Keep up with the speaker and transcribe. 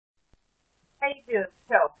How you doing?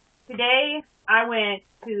 So today I went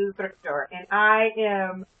to the thrift store and I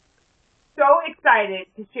am so excited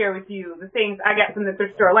to share with you the things I got from the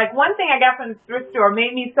thrift store. Like one thing I got from the thrift store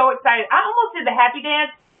made me so excited. I almost did the happy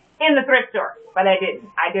dance in the thrift store, but I didn't.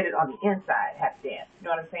 I did it on the inside happy dance. You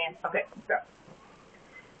know what I'm saying? Okay, so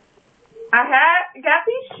I got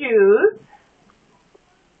these shoes.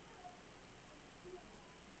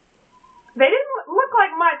 They didn't look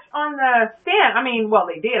like much on the stand. I mean, well,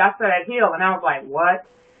 they did. I saw that heel, and I was like, what?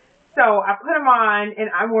 So I put them on, and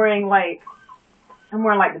I'm wearing like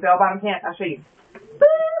the bell-bottom pants. I'll show you.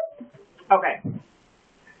 Okay.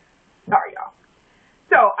 Sorry, y'all.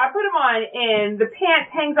 So I put them on, and the pants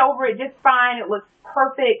hangs over it just fine. It looks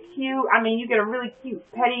perfect, cute. I mean, you get a really cute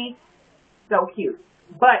petty. So cute.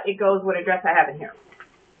 But it goes with a dress I have in here.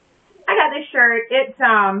 I got this shirt. It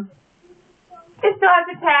still has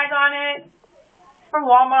a tag on it. It's from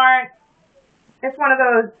Walmart. It's one of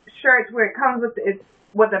those shirts where it comes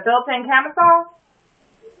with a built-in camisole.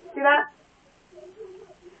 See that?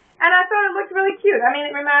 And I thought it looked really cute. I mean,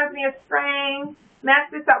 it reminds me of spring. Match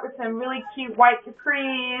this up with some really cute white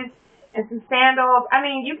capris and some sandals. I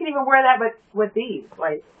mean, you can even wear that with these.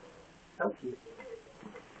 Like, so cute.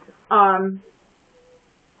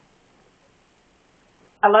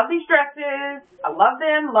 I love these dresses. I love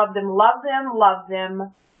them, love them, love them, love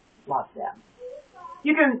them, love them.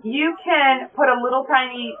 You can put a little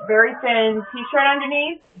tiny, very thin t-shirt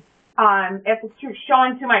underneath. If it's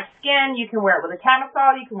showing too much skin, you can wear it with a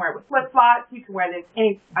camisole. You can wear it with flip-flops. You can wear this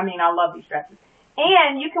I love these dresses.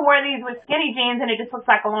 And you can wear these with skinny jeans and it just looks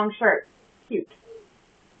like a long shirt. Cute.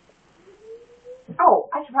 Oh,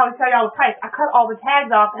 I should probably tell y'all the price. I cut all the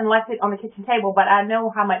tags off and left it on the kitchen table, but I know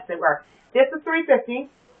how much they were. This was $3.50.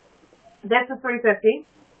 This was $3.50.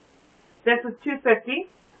 This was $2.50.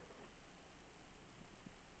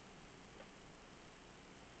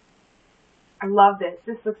 I love this.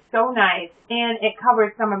 This looks so nice, and it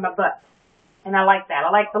covers some of my butt, and I like that.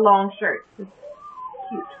 I like the long shirts. It's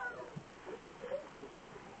cute.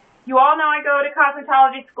 You all know I go to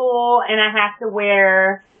cosmetology school, and I have to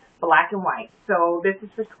wear black and white. So this is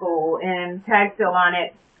for school, and tag still on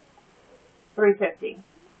it, $3.50.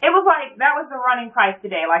 It was like, that was the running price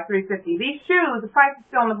today, like $3.50. These shoes, the price is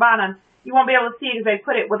still on the bottom. You won't be able to see it because they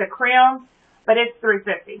put it with a crayon, but it's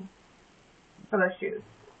 $3.50 for those shoes.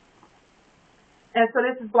 And so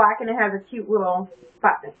this is black, and it has a cute little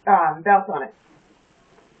belt on it.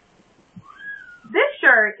 This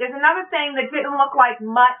shirt is another thing that didn't look like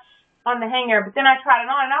much on the hanger, but then I tried it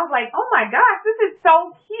on, and I was like, oh my gosh, this is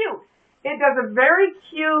so cute. It does a very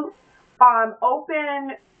cute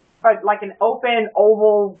open, like an open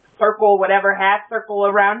oval circle, whatever, half circle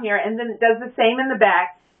around here, and then it does the same in the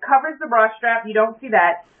back. Covers the bra strap. You don't see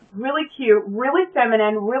that. Really cute, really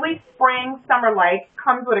feminine, really spring, summer-like.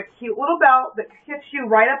 Comes with a cute little belt that hits you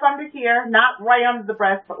right up under here. Not right under the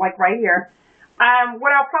breast, but like right here.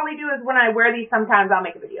 What I'll probably do is when I wear these, sometimes I'll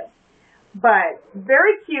make a video. But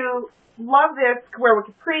very cute. Love this. Can wear with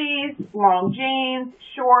capris, long jeans,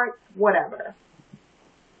 shorts, whatever.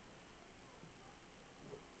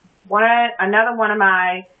 Another one of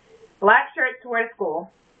my black shirts to wear to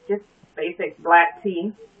school. Just basic black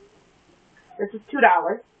tee. This is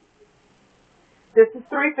 $2. This is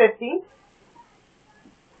 $3.50.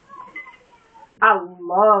 I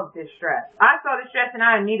love this dress. I saw this dress and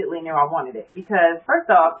I immediately knew I wanted it because first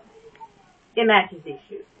off, it matches these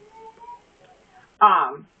shoes.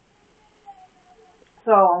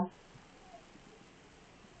 So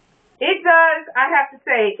it does, I have to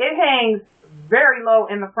say, it hangs very low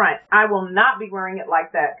in the front. I will not be wearing it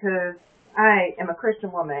like that because I am a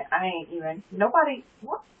Christian woman. I ain't even, nobody,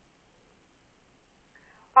 what?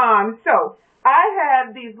 So I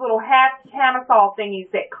have these little half camisole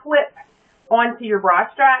thingies that clip onto your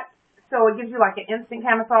bra strap. So it gives you like an instant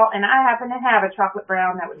camisole, and I happen to have a chocolate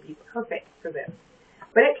brown that would be perfect for this.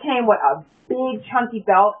 But it came with a big chunky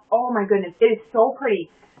belt. Oh my goodness, it is so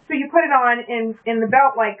pretty. So you put it on, and the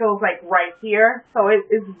belt like goes like right here. So it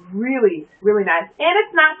is really, really nice. And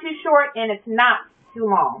it's not too short, and it's not too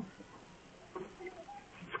long.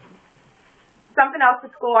 Something else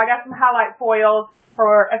for school, I got some highlight foils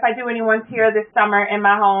for if I do anyone's here this summer in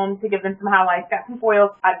my home to give them some highlights. Got some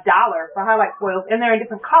foils, $1 for highlight foils, and they're in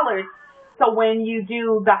different colors. So when you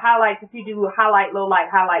do the highlights, if you do highlight, low light,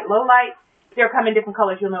 they'll come in different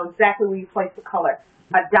colors. You'll know exactly where you place the color.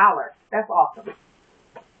 $1. That's awesome.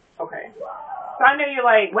 Okay. So I know you're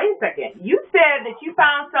like, wait a second. You said that you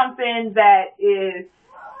found something that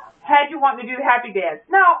had you wanting to do the happy dance.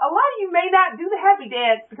 Now, a lot of you may not do the happy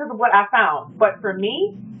dance because of what I found. But for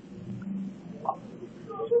me,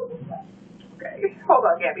 okay, hold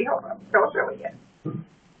on, Gabby, hold on. Don't show it yet.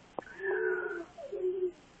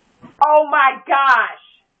 Oh my gosh.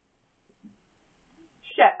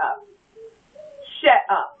 Shut up. Shut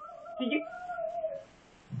up. Do you...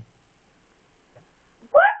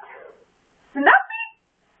 What? Snuffy?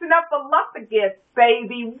 Snuffleupagus,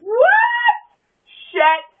 baby. What?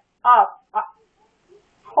 Shut up.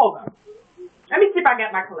 Hold on. Let me see if I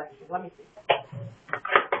got my collection. Let me see.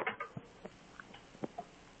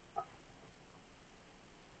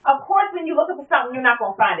 Of course, when you're looking for something, you're not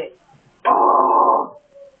going to find it. Oh!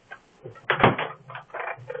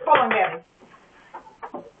 Hold on, Gabby.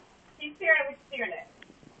 Keep staring at what you're staring at.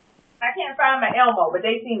 I can't find my Elmo, but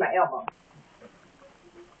they see my Elmo.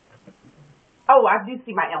 Oh, I do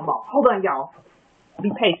see my Elmo. Hold on, y'all.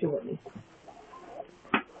 Be patient with me.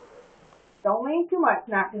 Don't lean too much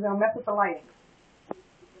now, because it'll mess with the lighting.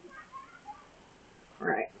 All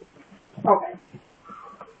right. Okay.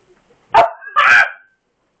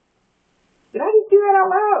 Did I just do that out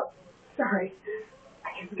loud? Sorry. I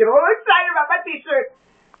just get a little excited about my t-shirt.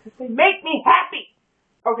 Because they make me happy.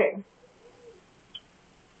 Okay.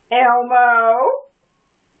 Elmo.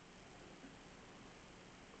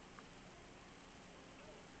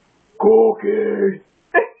 Cookies.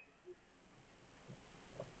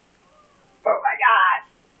 Oh my gosh.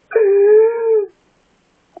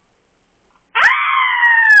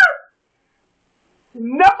 Ah!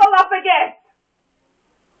 Snuffleupagus.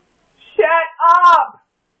 Shut up.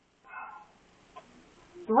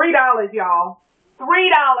 $3, y'all. $3.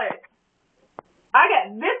 I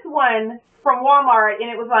got this one from Walmart, and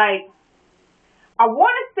it was like, I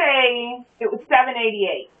want to say it was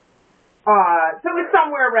 $7.88. So it was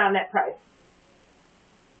somewhere around that price.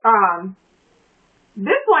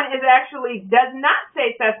 This one is actually, does not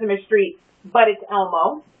say Sesame Street, but it's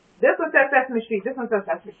Elmo. This one says Sesame Street. This one says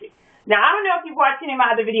Sesame Street. Now, I don't know if you've watched any of my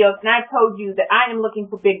other videos, and I've told you that I am looking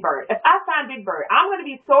for Big Bird. If I find Big Bird, I'm going to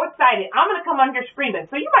be so excited. I'm going to come on here screaming.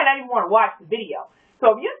 So you might not even want to watch the video.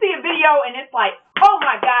 So if you see a video and it's like, oh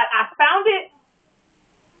my God, I found it,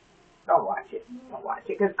 don't watch it. Don't watch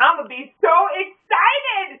it, because I'm going to be so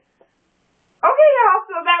excited. Okay, y'all,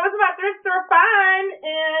 so that was my thrift store find,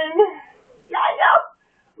 and yeah,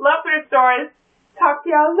 love thrift stores. Talk to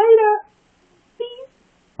y'all later.